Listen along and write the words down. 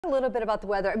A little bit about the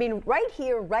weather. I mean, right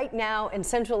here, right now in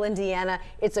central Indiana,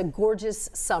 it's a gorgeous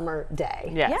summer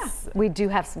day. Yes. Yeah, we do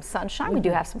have some sunshine. We do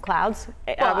have some clouds.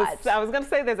 I was going to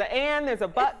say there's an and, there's a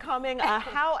but coming.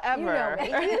 However,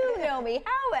 you know me.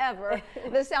 However,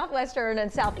 the southwestern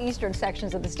and southeastern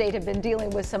sections of the state have been dealing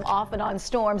with some off and on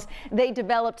storms. They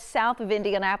developed south of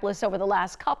Indianapolis over the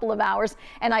last couple of hours,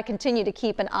 and I continue to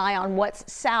keep an eye on what's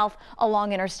south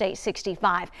along Interstate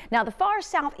 65. Now, the far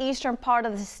southeastern part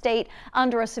of the state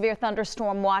under a severe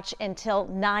thunderstorm watch until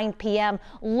 9 p.m.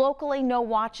 Locally, no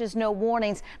watches, no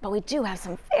warnings, but we do have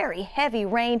some very heavy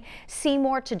rain.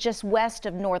 Seymour to just west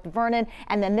of North Vernon,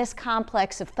 and then this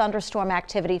complex of thunderstorm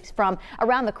activity from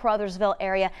around the Crothersville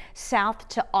area south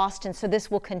to Austin. So this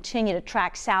will continue to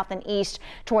track south and east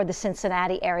toward the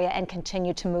Cincinnati area and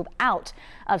continue to move out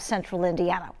of central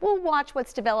Indiana. We'll watch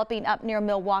what's developing up near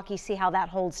Milwaukee, see how that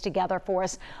holds together for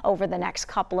us over the next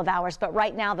couple of hours. But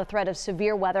right now, the threat of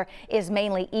severe weather is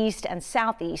mainly east and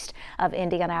southeast of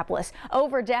Indianapolis.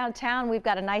 Over downtown, we've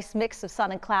got a nice mix of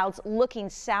sun and clouds looking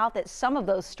south at some of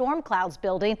those storm clouds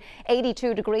building.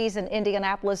 82 degrees in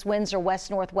Indianapolis, winds are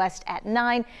west-northwest at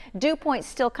 9. Dew point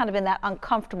still kind of in that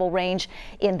uncomfortable range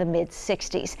in the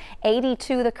mid-60s.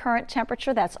 82 the current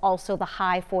temperature. That's also the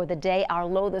high for the day. Our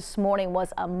low this morning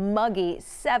was a muggy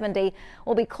 70.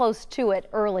 We'll be close to it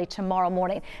early tomorrow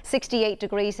morning. 68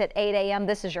 degrees at 8 a.m.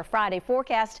 This is your Friday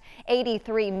forecast.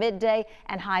 83 midday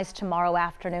and highs tomorrow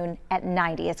afternoon at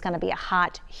 90. It's going to be a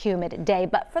hot, humid day,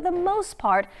 but for the most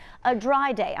part, a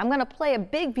dry day. I'm going to play a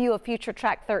big view of Future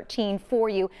Track 13 for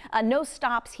you. No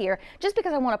stops here, just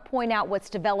because I want to point out what's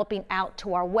developing out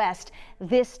to our west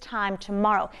this time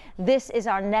tomorrow. This is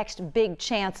our next big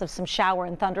chance of some shower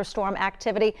and thunderstorm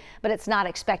activity, but it's not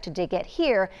expected to get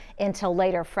here until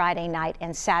later Friday night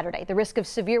and Saturday. The risk of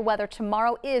severe weather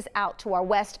tomorrow is out to our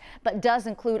west, but does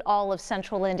include all of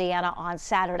central Indiana on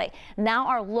Saturday. Now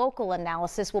our local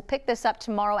analysis will pick this up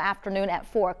tomorrow afternoon at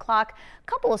 4 o'clock.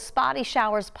 A couple of spotty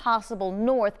showers possible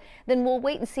north. Then we'll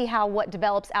wait and see how what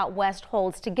develops out west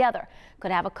holds together.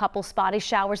 Could have a couple spotty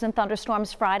showers and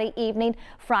thunderstorms Friday evening,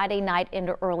 Friday night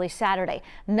into early Saturday.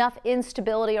 Enough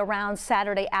instability around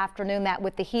Saturday afternoon that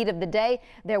with the heat of the day,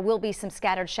 there will be some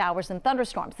scattered showers and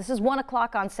thunderstorms. This is 1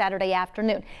 o'clock on Saturday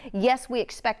afternoon. Yes, we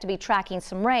expect to be tracking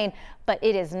some rain, but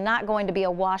it is not going to be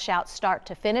a washout start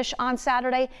to finish on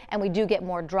Saturday, and we do get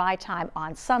more dry time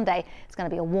on Sunday. It's going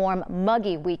to be a warm,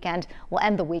 muggy weekend. We'll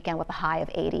end the weekend with a high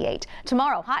of 88.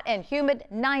 Tomorrow, hot and humid,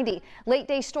 90. Late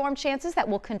day storm chances that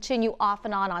will continue off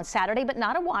and on Saturday, but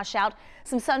not a washout.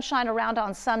 Some sunshine around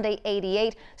on Sunday,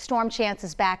 88. Storm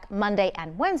chances back Monday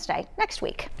and Wednesday next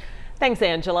week. Thanks,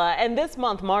 Angela. And this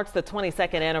month marks the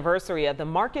 22nd anniversary of the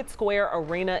Market Square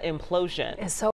Arena implosion.